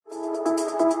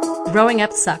Growing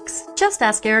Up Sucks. Just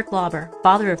ask Eric Lauber,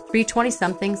 father of three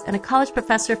 20-somethings and a college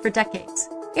professor for decades.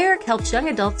 Eric helps young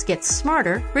adults get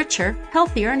smarter, richer,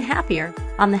 healthier, and happier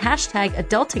on the hashtag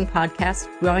adulting podcast,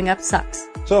 Growing Up Sucks.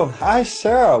 So, hi,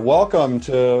 Sarah. Welcome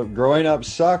to Growing Up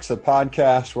Sucks, a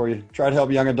podcast where you try to help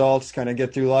young adults kind of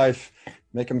get through life,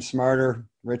 make them smarter,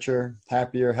 richer,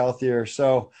 happier, healthier.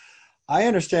 So, I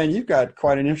understand you've got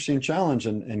quite an interesting challenge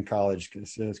in college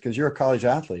because you're a college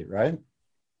athlete, right?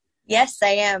 Yes, I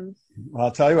am. Well,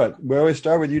 I'll tell you what, we always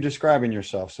start with you describing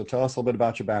yourself. So tell us a little bit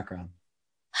about your background.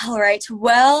 All right.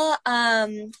 Well,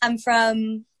 I'm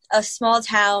from a small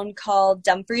town called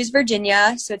Dumfries,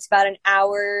 Virginia. So it's about an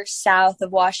hour south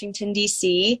of Washington,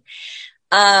 D.C.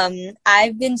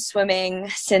 I've been swimming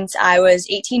since I was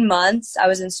 18 months. I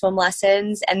was in swim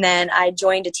lessons, and then I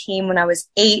joined a team when I was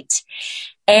 8.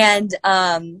 And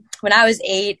when I was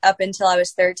 8 up until I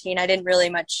was 13, I didn't really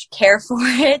much care for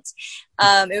it.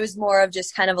 It was more of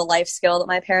just kind of a life skill that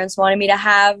my parents wanted me to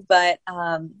have. But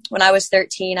when I was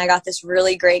 13, I got this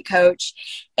really great coach,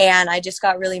 and I just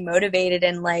got really motivated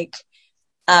and I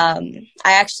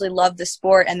actually loved the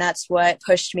sport, and that's what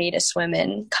pushed me to swim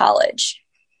in college.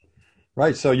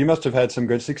 Right. So you must have had some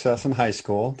good success in high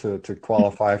school to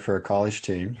qualify for a college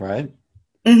team, right?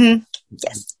 Mm-hmm.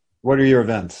 Yes. What are your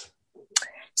events?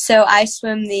 So I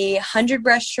swim the 100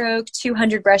 breaststroke,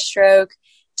 200 breaststroke,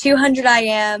 200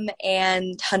 IM, and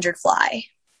 100 fly.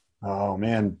 Oh,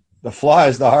 man. The fly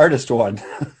is the hardest one.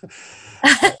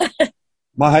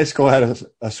 My high school had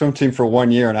a swim team for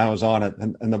 1 year, and I was on it,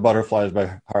 and the butterfly is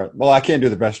by heart. Well, I can't do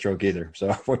the breaststroke either,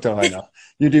 so what do I know?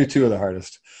 You do two of the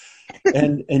hardest.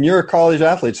 And you're a college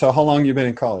athlete, so how long have you been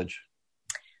in college?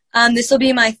 This will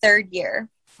be my 3rd year.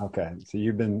 Okay, so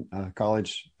you've been a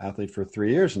college athlete for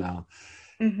 3 years now.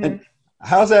 Mm-hmm. And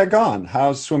how's that gone?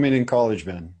 How's swimming in college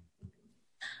been?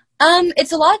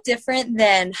 It's a lot different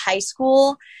than high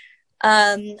school.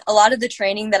 A lot of the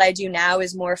training that I do now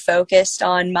is more focused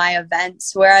on my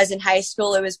events, whereas in high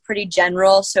school it was pretty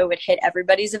general, so it would hit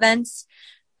everybody's events.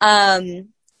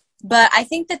 But I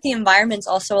think that the environment's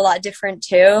also a lot different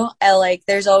too.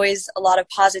 There's always a lot of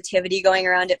positivity going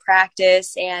around at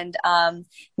practice, and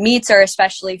meets are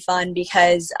especially fun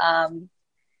because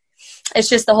it's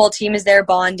just the whole team is there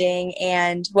bonding.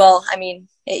 And, well, I mean,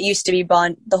 it used to be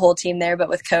the whole team there, but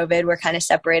with COVID, we're kind of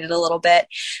separated a little bit.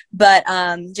 But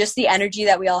just the energy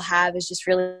that we all have is just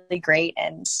really great,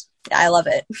 and I love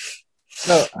it.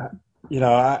 So,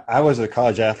 I was a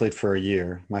college athlete for a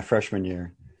year, my freshman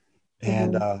year.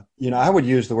 And, I would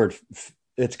use the word,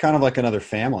 it's kind of like another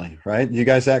family, right? You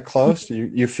guys that close?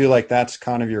 You feel like that's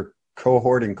kind of your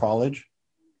cohort in college?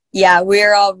 Yeah,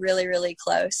 we're all really, really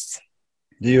close.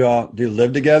 Do you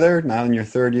live together now in your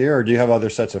 3rd year, or do you have other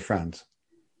sets of friends?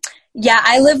 Yeah,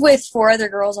 I live with 4 other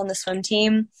girls on the swim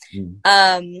team.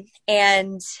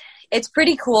 And it's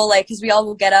pretty cool, because we all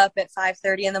will get up at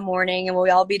 5:30 in the morning, and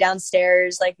we'll all be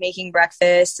downstairs, making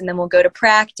breakfast, and then we'll go to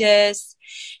practice.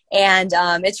 And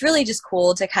it's really just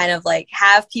cool to kind of,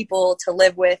 have people to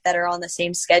live with that are on the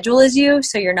same schedule as you,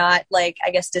 so you're not,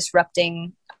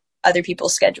 disrupting other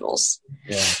people's schedules.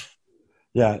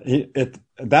 Yeah,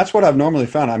 that's what I've normally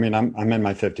found. I mean, I'm in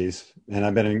my 50s, and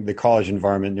I've been in the college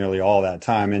environment nearly all that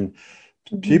time, and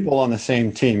people on the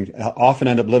same team often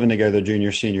end up living together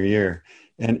junior, senior year.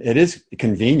 And it is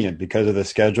convenient because of the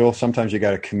schedule. Sometimes you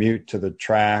got to commute to the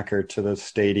track or to the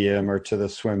stadium or to the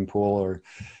swim pool,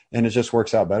 and it just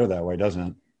works out better that way, doesn't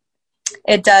it?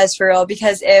 It does, for real,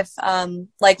 because if,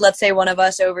 let's say one of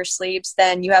us oversleeps,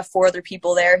 then you have 4 other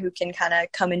people there who can kind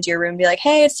of come into your room and be like,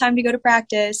 hey, it's time to go to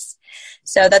practice.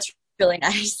 So that's really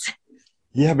nice.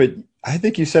 Yeah, but I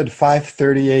think you said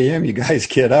 5:30 a.m. you guys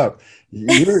get up.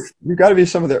 You've got to be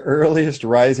some of the earliest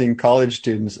rising college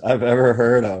students I've ever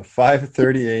heard of.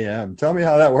 5:30 a.m. Tell me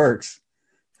how that works.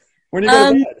 When do you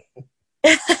go to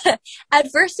bed?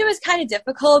 At first it was kind of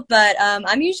difficult, but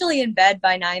I'm usually in bed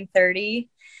by 9:30.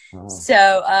 Oh.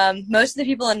 So most of the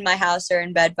people in my house are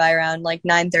in bed by around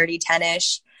 9:30,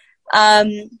 10-ish.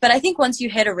 But I think once you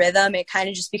hit a rhythm, it kind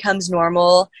of just becomes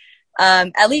normal.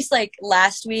 At least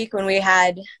last week when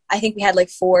I think we had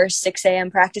 4 6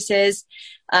 a.m. practices,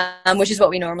 which is what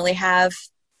we normally have.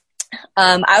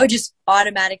 I would just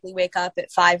automatically wake up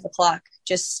at 5 o'clock,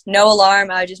 just no alarm.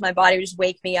 My body would just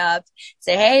wake me up,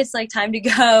 say, hey, it's time to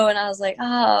go. And I was like,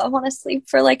 oh, I want to sleep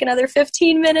for another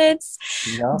 15 minutes.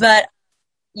 Yeah. But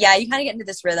yeah, you kind of get into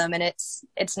this rhythm, and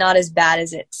it's not as bad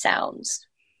as it sounds.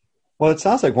 Well, it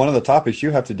sounds like one of the topics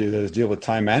you have to do is deal with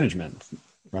time management,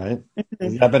 right?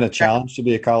 Has that been a challenge to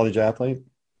be a college athlete?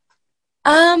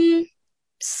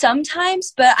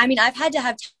 Sometimes, but I mean, I've had to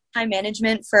have time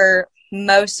management for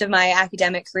most of my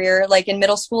academic career. Like in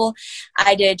middle school,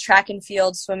 I did track and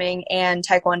field, swimming, and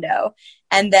taekwondo.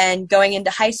 And then going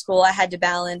into high school, I had to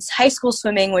balance high school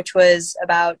swimming, which was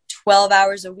about 12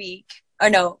 hours a week. Or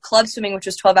no, club swimming, which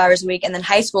was 12 hours a week. And then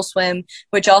high school swim,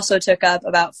 which also took up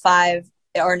about 5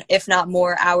 or if not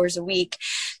more hours a week.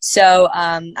 So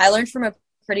I learned from a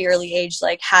pretty early age,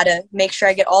 like how to make sure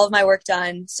I get all of my work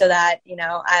done so that, you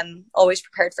know, I'm always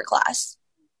prepared for class.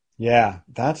 Yeah,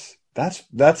 that's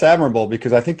admirable,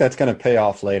 because I think that's going to pay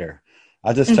off later.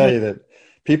 I'll just tell you that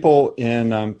people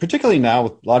in, particularly now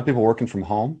with a lot of people working from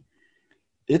home,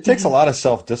 it takes a lot of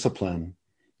self-discipline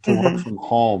to work from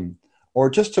home, or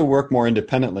just to work more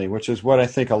independently, which is what I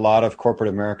think a lot of corporate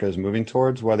America is moving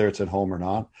towards, whether it's at home or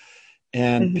not.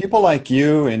 And people like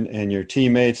you and your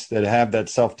teammates that have that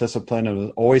self-discipline and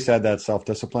have always had that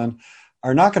self-discipline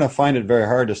are not going to find it very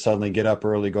hard to suddenly get up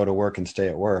early, go to work, and stay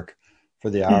at work for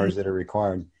the hours that are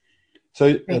required.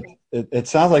 So it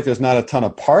sounds like there's not a ton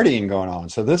of partying going on.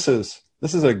 So this is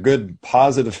a good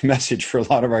positive message for a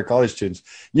lot of our college students.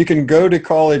 You can go to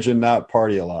college and not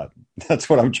party a lot. That's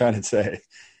what I'm trying to say.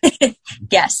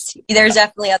 Yes, there's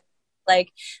definitely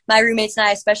like my roommates and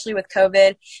I, especially with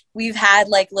COVID, we've had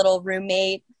like little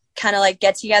roommate kind of like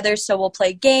get together. So we'll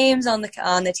play games on the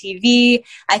TV.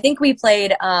 I think we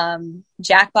played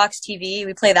Jackbox TV.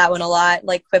 We play that one a lot,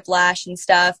 like Quiplash and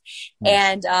stuff.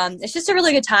 And it's just a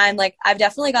really good time. Like I've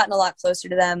definitely gotten a lot closer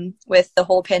to them with the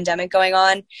whole pandemic going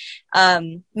on.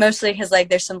 Mostly because like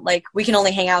there's some like we can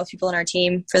only hang out with people in our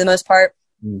team for the most part.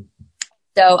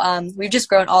 So we've just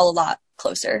grown all a lot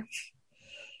closer.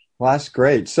 Well, that's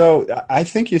great. So I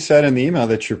think you said in the email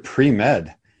that you're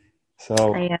pre-med.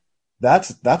 So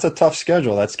that's a tough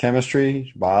schedule. That's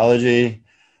chemistry, biology,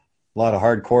 a lot of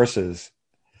hard courses.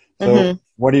 So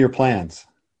what are your plans?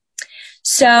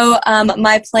 So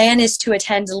my plan is to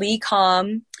attend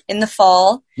LECOM in the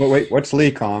fall. Wait, what's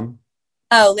LECOM?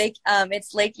 Oh,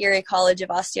 it's Lake Erie College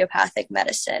of Osteopathic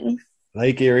Medicine.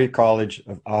 Lake Erie College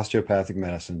of Osteopathic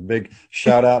Medicine. Big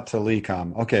shout out to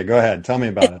LECOM. Okay, go ahead. Tell me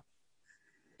about it.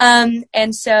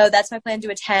 And so that's my plan to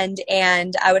attend,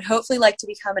 and I would hopefully like to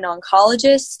become an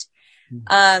oncologist.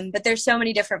 But there's so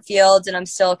many different fields, and I'm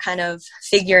still kind of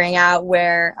figuring out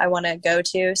where I want to go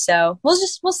to. So we'll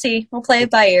see. We'll play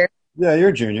it by ear. Yeah, you're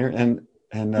a junior, and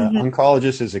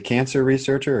oncologist is a cancer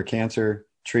researcher or cancer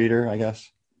treater, I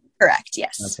guess. Correct.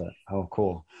 Yes. That's it. Oh,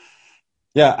 cool.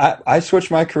 Yeah, I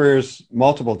switched my careers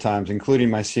multiple times, including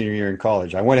my senior year in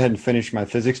college. I went ahead and finished my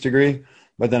physics degree,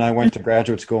 but then I went to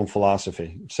graduate school in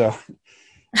philosophy. So,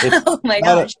 oh my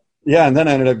gosh. Yeah, and then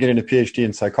I ended up getting a PhD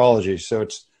in psychology. So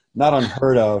it's not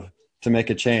unheard of to make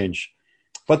a change.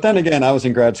 But then again, I was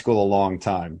in grad school a long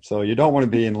time. So you don't want to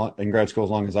be in grad school as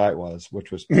long as I was, which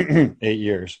was 8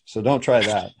 years. So don't try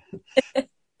that.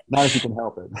 Not if you can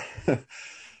help it.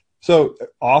 So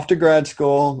off to grad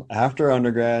school, after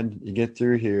undergrad, you get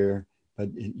through here, but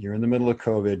you're in the middle of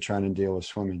COVID trying to deal with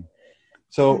swimming.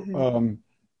 So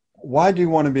why do you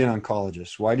want to be an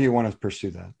oncologist? Why do you want to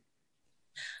pursue that?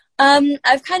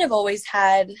 I've kind of always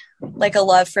had like a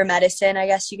love for medicine, I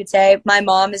guess you could say. My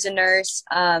mom is a nurse,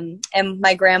 and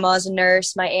my grandma's a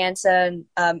nurse. My aunt's a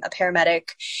paramedic.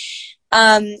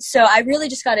 So I really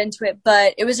just got into it,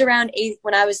 but it was around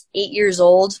when I was 8 years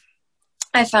old.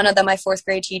 I found out that my 4th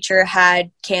grade teacher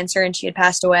had cancer and she had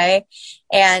passed away,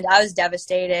 and I was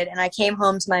devastated. And I came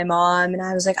home to my mom and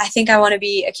I was like, I think I want to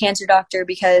be a cancer doctor,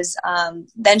 because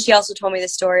then she also told me the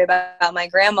story about my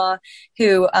grandma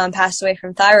who passed away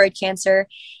from thyroid cancer.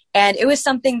 And it was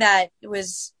something that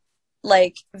was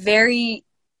like thyroid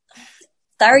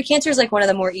cancer is like one of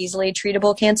the more easily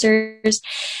treatable cancers.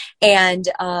 And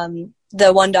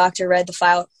the one doctor read the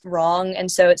file wrong. And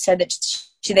so it said that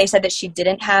they said that she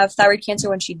didn't have thyroid cancer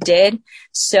when she did.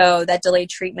 So that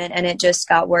delayed treatment and it just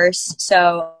got worse.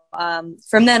 So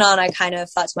from then on, I kind of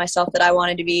thought to myself that I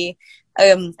wanted to be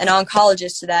an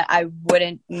oncologist so that I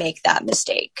wouldn't make that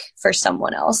mistake for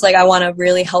someone else. Like I want to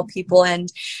really help people. And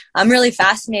I'm really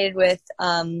fascinated with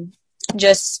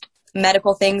just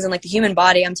medical things and like the human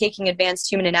body. I'm taking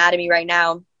advanced human anatomy right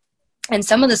now. And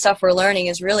some of the stuff we're learning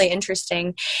is really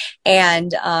interesting.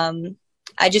 And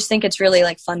I just think it's really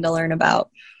like fun to learn about.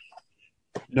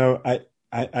 No,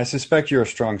 I suspect you're a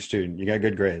strong student. You got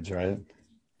good grades, right?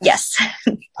 Yes.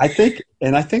 I think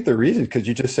the reason, because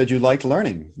you just said you like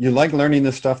learning. You like learning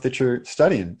the stuff that you're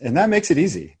studying, and that makes it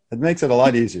easy. It makes it a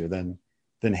lot easier than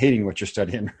hating what you're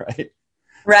studying, right?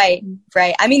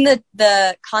 Right. I mean,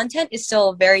 the content is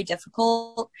still very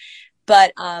difficult,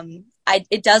 but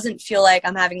it doesn't feel like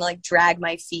I'm having to like drag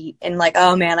my feet and like,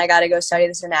 oh man, I got to go study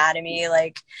this anatomy.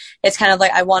 Like, it's kind of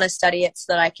like, I want to study it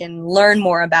so that I can learn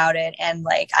more about it and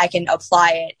like I can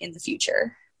apply it in the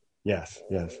future. Yes,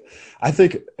 yes. I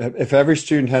think if every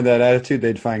student had that attitude,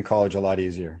 they'd find college a lot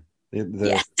easier.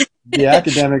 Yeah. The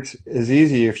academics is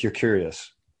easy if you're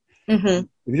curious. Hmm.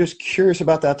 If you're just curious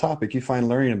about that topic, you find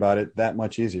learning about it that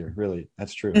much easier. Really,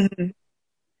 that's true. Hmm.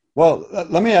 Well,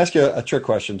 let me ask you a trick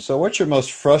question. So, what's your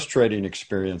most frustrating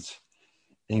experience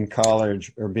in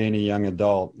college or being a young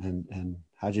adult, and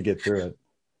how'd you get through it?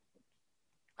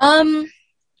 Um,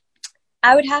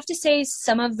 I would have to say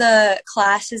some of the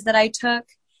classes that I took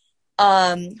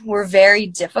were very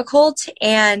difficult,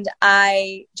 and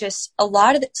I just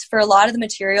for a lot of the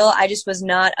material I just was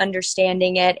not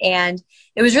understanding it, and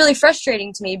it was really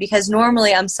frustrating to me because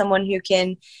normally I'm someone who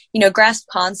can, grasp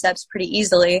concepts pretty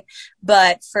easily,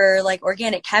 but for like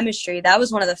organic chemistry, that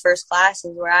was one of the first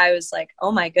classes where I was like,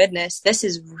 oh my goodness, this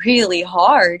is really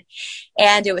hard,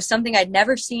 and it was something I'd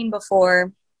never seen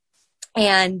before.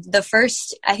 And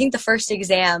I think the first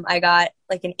exam I got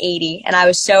like an 80, and I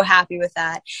was so happy with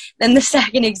that. Then the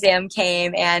second exam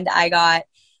came and I got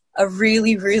a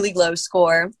really, really low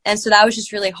score. And so that was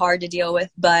just really hard to deal with.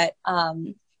 But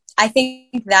I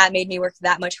think that made me work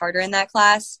that much harder in that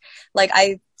class. Like,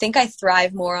 I think I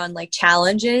thrive more on like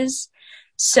challenges.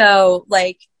 So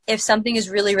like, if something is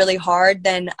really, really hard,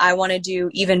 then I want to do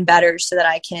even better so that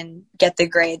I can get the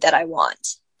grade that I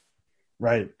want.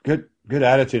 Right. Good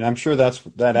attitude. I'm sure that's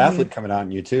that Mm-hmm. athlete coming out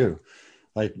in you too.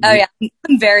 Like Oh you, yeah,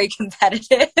 I'm very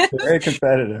competitive. very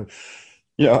competitive.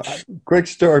 Quick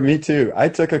story, me too. I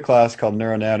took a class called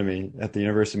neuroanatomy at the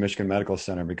University of Michigan Medical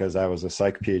Center because I was a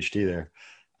psych PhD there.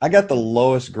 I got the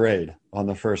lowest grade on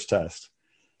the first test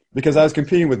because I was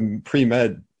competing with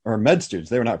pre-med or med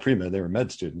students. They were not pre-med, they were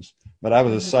med students. But I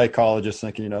was a Mhm. psychologist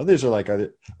thinking, these are like,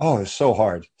 it's so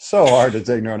hard to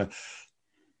take neuroanatomy.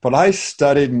 But I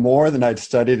studied more than I'd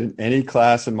studied in any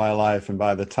class in my life. And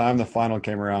by the time the final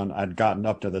came around, I'd gotten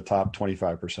up to the top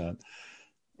 25%.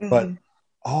 But Mhm.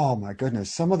 oh my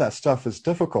goodness, some of that stuff is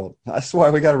difficult. That's why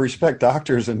we got to respect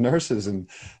doctors and nurses and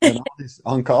all these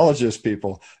oncologist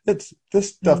people. It's this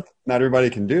stuff not everybody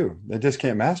can do. They just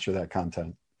can't master that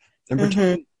content. And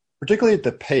Mhm. particularly at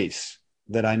the pace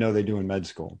that I know they do in med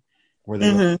school, where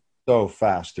they go Mhm. so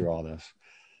fast through all this.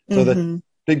 So the Mhm.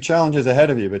 big challenge is ahead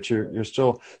of you, but you're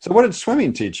still. So what did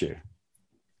swimming teach you?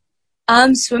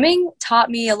 Swimming taught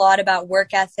me a lot about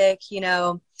work ethic.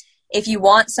 If you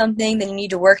want something, then you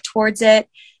need to work towards it.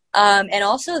 And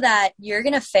also that you're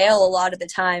going to fail a lot of the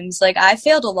times. Like, I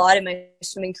failed a lot in my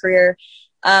swimming career.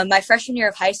 My freshman year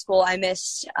of high school, I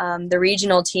missed the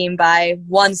regional team by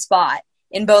one spot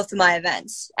in both of my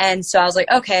events. And so I was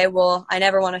like, okay, well, I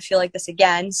never want to feel like this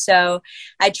again. So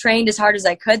I trained as hard as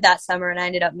I could that summer, and I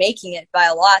ended up making it by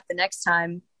a lot the next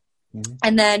time. Mhm.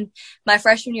 And then my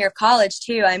freshman year of college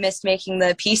too, I missed making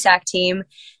the PSAC team.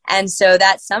 And so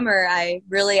that summer I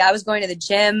was going to the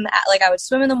gym. Like, I would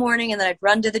swim in the morning and then I'd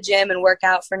run to the gym and work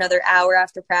out for another hour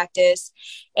after practice.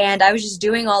 And I was just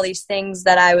doing all these things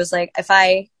that I was like, if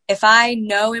I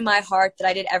know in my heart that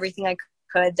I did everything I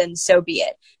could, then so be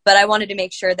it. But I wanted to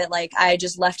make sure that like I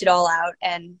just left it all out,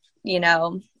 and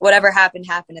whatever happened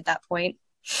at that point.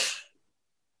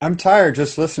 I'm tired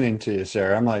just listening to you,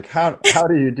 Sarah. I'm like, how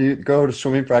do you go to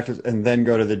swimming practice and then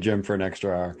go to the gym for an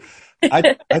extra hour?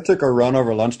 I took a run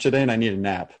over lunch today and I need a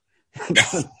nap.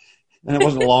 And it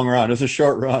wasn't a long run. It was a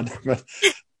short run, but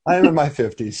I am in my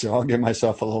 50s, so I'll give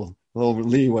myself a little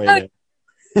leeway Oh,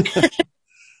 there.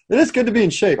 It is good to be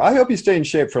in shape. I hope you stay in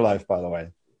shape for life, by the way,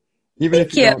 even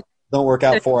if thank you you. don't work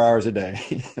out 4 hours a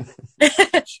day.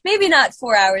 Maybe not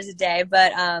 4 hours a day,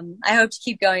 but I hope to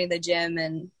keep going to the gym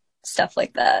and stuff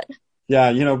like that.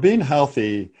 Yeah, being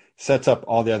healthy sets up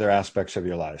all the other aspects of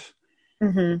your life.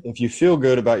 Hmm. If you feel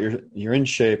good about you're in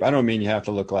shape, I don't mean you have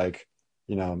to look like,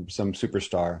 some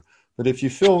superstar, but if you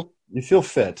feel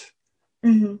fit,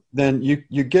 Hmm. then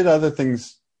you get other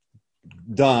things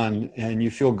done and you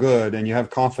feel good and you have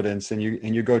confidence and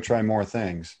you go try more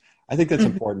things. I think that's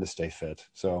Hmm. important to stay fit.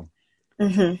 So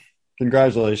Hmm.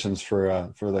 congratulations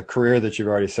for the career that you've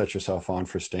already set yourself on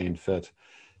for staying fit.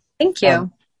 Thank Um,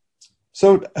 you.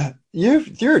 so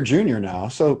you're a junior now.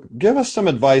 So give us some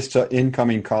advice to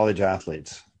incoming college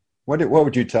athletes. What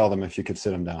would you tell them if you could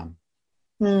sit them down?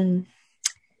 Hmm.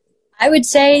 I would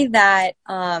say that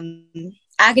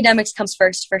academics comes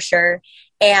first for sure.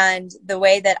 And the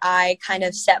way that I kind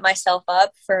of set myself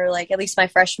up for like at least my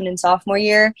freshman and sophomore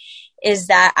year is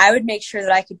that I would make sure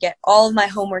that I could get all of my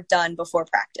homework done before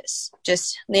practice.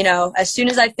 Just, as soon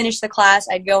as I finished the class,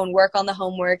 I'd go and work on the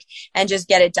homework and just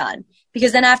get it done.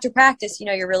 Because then after practice,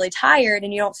 you're really tired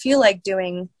and you don't feel like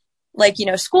doing like,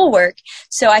 schoolwork.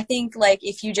 So I think like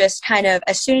if you just kind of,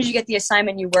 as soon as you get the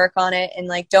assignment, you work on it and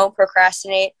like don't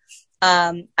procrastinate.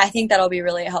 I think that'll be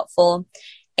really helpful.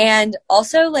 And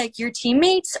also like your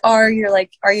teammates are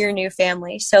your new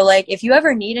family. So like if you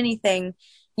ever need anything,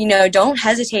 don't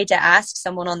hesitate to ask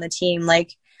someone on the team.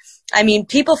 Like, I mean,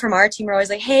 people from our team are always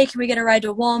like, hey, can we get a ride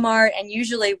to Walmart? And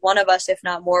usually one of us, if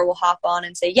not more, will hop on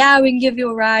and say, yeah, we can give you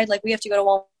a ride. Like, we have to go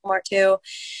to Walmart too.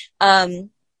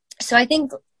 So I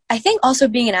think also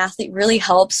being an athlete really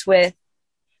helps with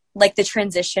like the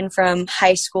transition from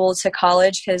high school to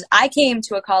college, because I came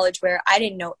to a college where I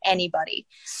didn't know anybody.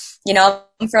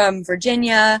 I'm from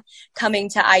Virginia, coming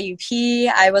to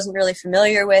IUP. I wasn't really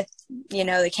familiar with,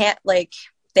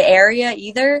 the area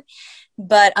either.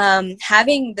 But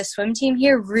having the swim team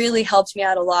here really helped me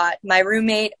out a lot. My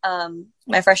roommate,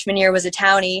 my freshman year, was a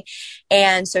townie,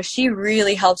 and so she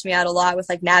really helped me out a lot with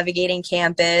like navigating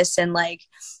campus and like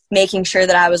making sure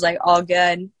that I was like all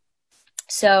good.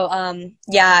 So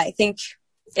I think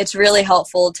it's really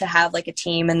helpful to have like a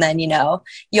team, and then you'll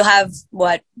have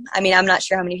I'm not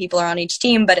sure how many people are on each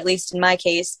team, but at least in my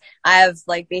case, I have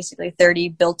like basically 30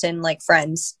 built-in like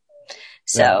friends.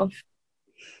 So.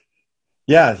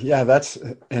 Yeah,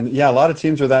 a lot of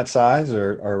teams are that size,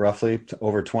 or roughly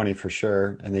over 20 for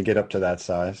sure, and they get up to that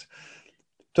size.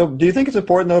 So do you think it's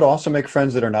important though to also make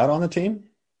friends that are not on the team?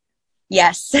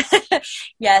 Yes.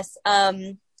 Yes.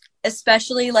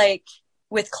 Especially like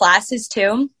with classes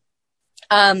too.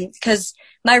 Cause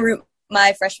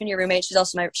my freshman year roommate,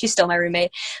 she's still my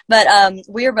roommate, but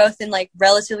we are both in like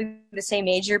relatively the same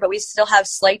age year, but we still have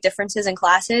slight differences in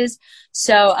classes.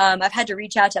 So I've had to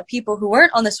reach out to people who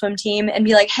weren't on the swim team and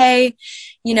be like, hey,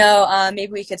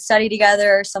 maybe we could study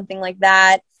together or something like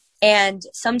that. And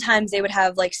sometimes they would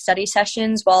have like study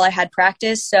sessions while I had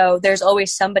practice. So there's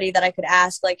always somebody that I could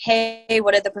ask, like, hey,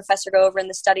 what did the professor go over in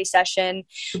the study session?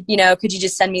 Could you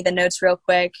just send me the notes real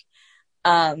quick?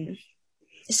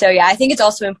 So yeah, I think it's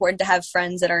also important to have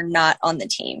friends that are not on the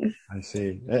team. I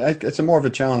see. It's more of a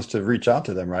challenge to reach out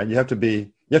to them, right? You have to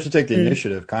take the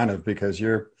initiative kind of, because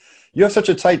you have such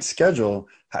a tight schedule.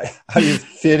 How do you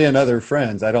fit in other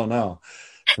friends? I don't know.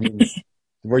 I mean,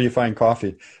 where you find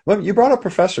coffee. Well, you brought up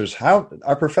professors. How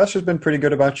are professors been pretty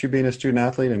good about you being a student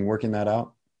athlete and working that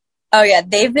out? Oh yeah,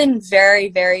 they've been very,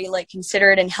 very like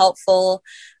considerate and helpful.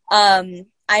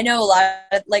 I know a lot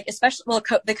of like, especially,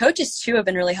 the coaches too have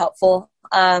been really helpful.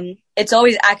 It's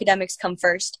always academics come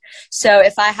first. So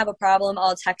if I have a problem,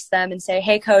 I'll text them and say,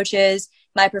 hey coaches,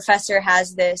 my professor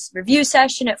has this review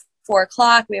session at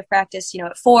 4:00. We have practice,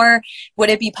 at 4. Would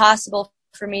it be possible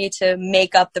for me to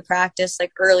make up the practice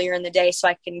like earlier in the day so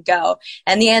I can go?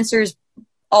 And the answer is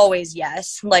always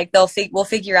yes. Like we'll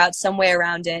figure out some way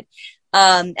around it.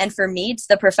 And for meets,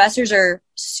 the professors are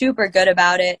super good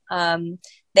about it.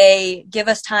 They give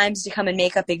us times to come and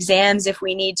make up exams if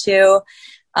we need to.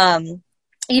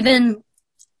 Even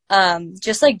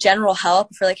just like general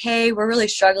help for like, hey, we're really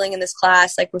struggling in this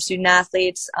class. Like, we're student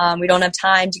athletes. We don't have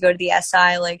time to go to the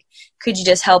SI. Like, could you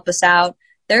just help us out?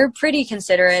 They're pretty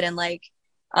considerate, and like,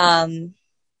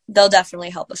 they'll definitely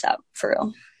help us out for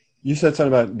real. You said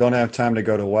something about don't have time to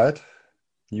go to what?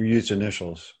 You used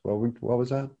initials. What was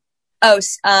that? Oh,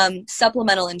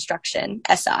 supplemental instruction,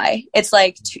 SI. It's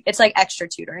like extra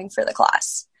tutoring for the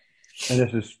class. And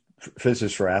this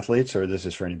is for athletes, or this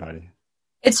is for anybody?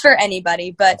 It's for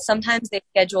anybody, but sometimes they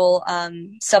schedule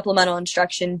supplemental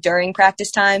instruction during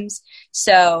practice times.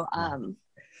 So,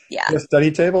 yeah. Do you have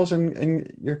study tables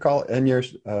in your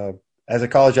as a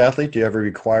college athlete? Do you have a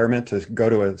requirement to go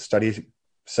to a study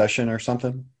session or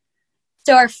something?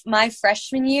 So my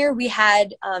freshman year, we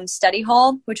had study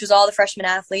hall, which was all the freshman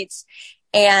athletes,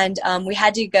 and we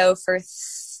had to go for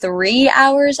 3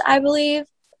 hours, I believe,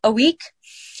 a week.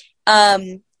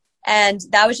 And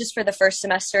that was just for the first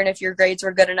semester, and if your grades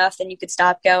were good enough, then you could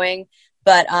stop going.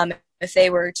 But if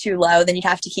they were too low, then you'd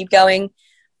have to keep going.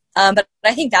 But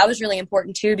I think that was really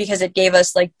important too, because it gave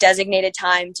us like designated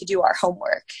time to do our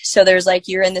homework. So there's like,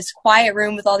 you're in this quiet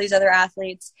room with all these other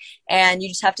athletes, and you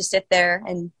just have to sit there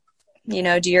and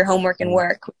do your homework and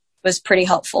work. It was pretty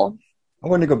helpful. I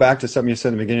want to go back to something you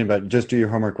said in the beginning about just do your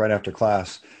homework right after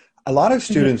class. A lot of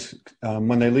students,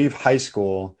 when they leave high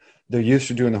school, they're used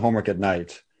to doing the homework at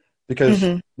night because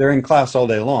they're in class all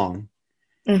day long.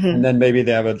 And then maybe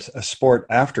they have a sport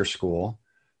after school,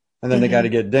 and then they got to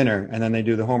get dinner, and then they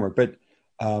do the homework. But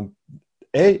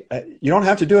you don't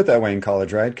have to do it that way in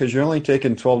college, right? Because you're only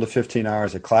taking 12 to 15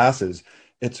 hours of classes.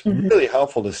 It's really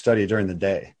helpful to study during the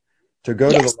day. To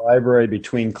go to the library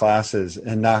between classes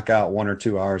and knock out 1 or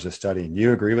 2 hours of studying. Do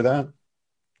you agree with that?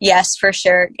 Yes, for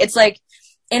sure. It's like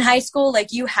in high school,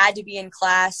 like you had to be in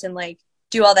class and like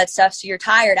do all that stuff, so you're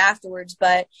tired afterwards.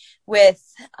 But with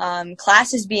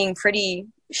classes being pretty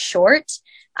short,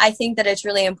 I think that it's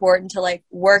really important to like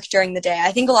work during the day.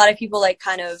 I think a lot of people like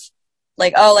kind of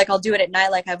like, oh, like I'll do it at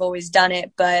night like I've always done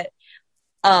it. But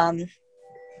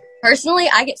personally,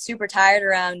 I get super tired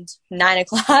around 9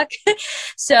 o'clock.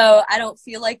 So I don't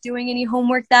feel like doing any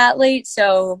homework that late.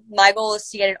 So my goal is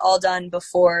to get it all done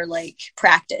before like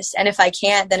practice. And if I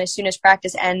can't, then as soon as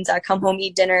practice ends, I come home,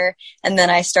 eat dinner, and then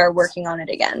I start working on it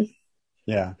again.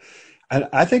 Yeah. And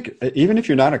I think even if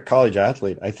you're not a college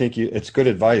athlete, I think it's good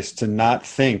advice to not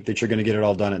think that you're going to get it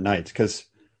all done at night, because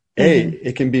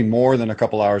it can be more than a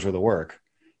couple hours worth of work,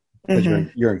 because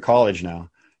you're in college now.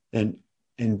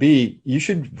 And B, you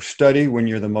should study when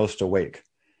you're the most awake.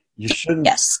 You shouldn't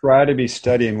try to be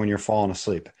studying when you're falling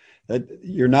asleep.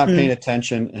 You're not paying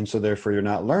attention, and so therefore you're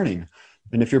not learning.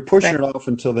 And if you're pushing it off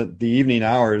until the evening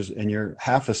hours and you're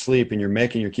half asleep and you're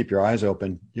making you keep your eyes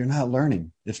open, you're not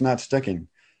learning. It's not sticking.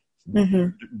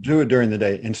 Do it during the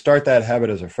day and start that habit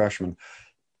as a freshman.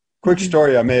 Quick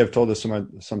story, I may have told this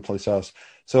someplace else.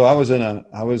 So I was in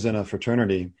a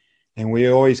fraternity, and we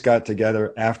always got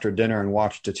together after dinner and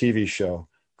watched a TV show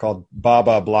called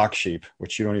Baba Black Sheep,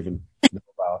 which you don't even know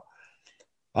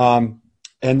about.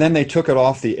 And then they took it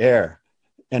off the air.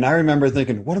 And I remember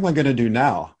thinking, what am I going to do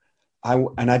now?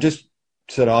 I just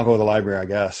said, I'll go to the library, I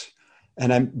guess.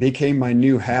 And I became my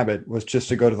new habit was just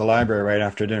to go to the library right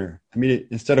after dinner. I mean,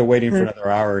 instead of waiting for another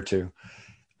hour or two.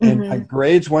 And my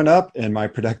grades went up and my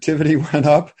productivity went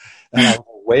up and I was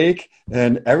awake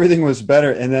and everything was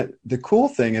better. And that the cool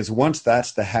thing is once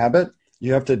that's the habit,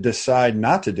 you have to decide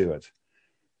not to do it.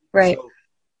 Right. So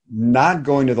not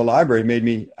going to the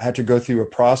library I had to go through a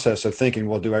process of thinking,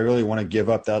 well, do I really want to give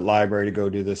up that library to go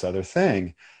do this other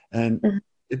thing? And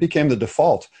it became the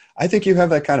default. I think you have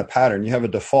that kind of pattern. You have a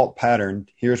default pattern.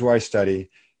 Here's where I study.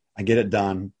 I get it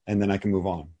done, and then I can move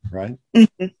on, right?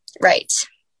 Right.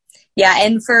 Yeah,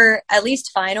 and for at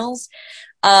least finals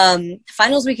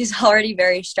week is already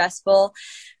very stressful.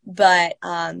 But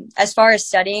as far as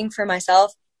studying for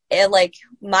myself,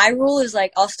 my rule is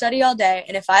like I'll study all day,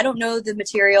 and if I don't know the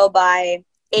material by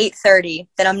 8:30,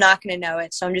 then I'm not going to know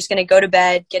it. So I'm just going to go to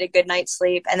bed, get a good night's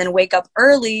sleep, and then wake up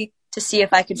early to see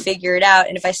if I could figure it out.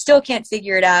 And if I still can't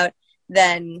figure it out,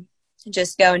 then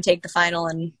just go and take the final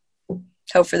and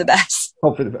hope for the best.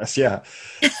 Hope for the best, yeah.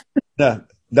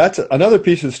 That's another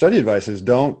piece of study advice is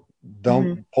don't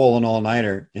pull an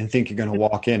all-nighter and think you're going to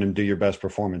walk in and do your best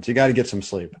performance. You got to get some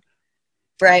sleep.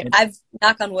 Right.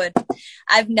 Knock on wood,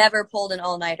 I've never pulled an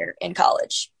all-nighter in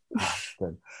college.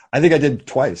 Good. I think I did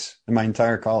twice in my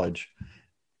entire college.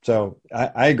 So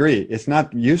I agree. It's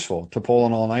not useful to pull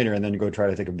an all-nighter and then go try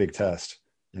to take a big test.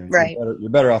 Right. You're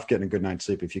better off getting a good night's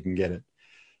sleep if you can get it.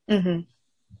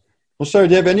 Well, Sarah,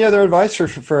 do you have any other advice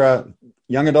for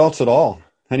young adults at all?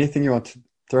 Anything you want to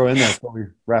throw in there before we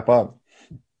wrap up?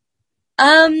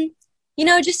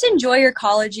 Just enjoy your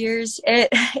college years.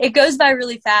 It goes by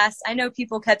really fast. I know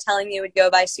people kept telling me it would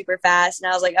go by super fast,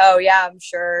 and I was like, oh yeah, I'm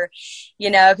sure,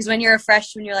 because when you're a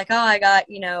freshman, you're like, oh, I got,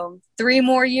 3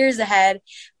 more years ahead.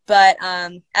 But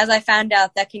as I found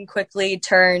out, that can quickly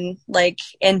turn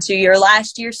into your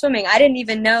last year swimming. I didn't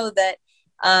even know that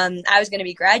I was going to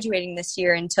be graduating this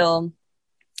year until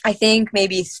I think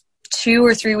maybe 2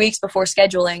 or 3 weeks before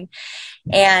scheduling.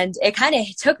 And it kind of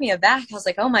took me aback. I was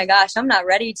like, oh my gosh, I'm not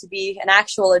ready to be an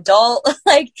actual adult,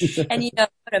 and, go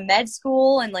to med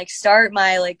school and start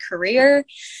my career.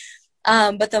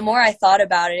 But the more I thought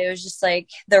about it, it was just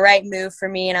the right move for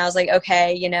me. And I was like,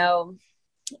 okay,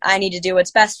 I need to do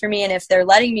what's best for me. And if they're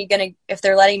letting me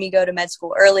go to med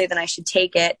school early, then I should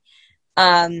take it.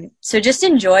 So just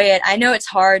enjoy it. I know it's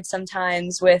hard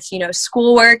sometimes with,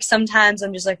 schoolwork. Sometimes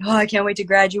I'm just like, oh, I can't wait to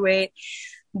graduate.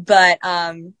 But,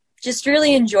 just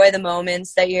really enjoy the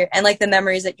moments and the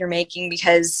memories that you're making,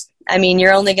 because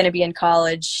you're only going to be in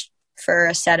college for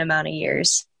a set amount of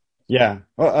years. Yeah.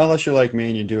 Well, unless you're like me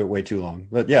and you do it way too long,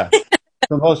 but yeah,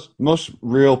 for most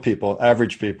real people,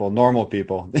 average people, normal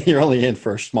people, you're only in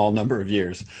for a small number of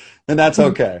years, and that's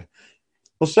okay.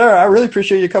 Well, Sarah, I really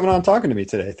appreciate you coming on and talking to me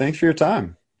today. Thanks for your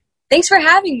time. Thanks for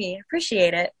having me.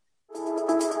 Appreciate it.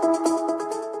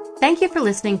 Thank you for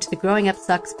listening to the Growing Up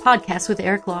Sucks podcast with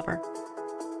Eric Lauber.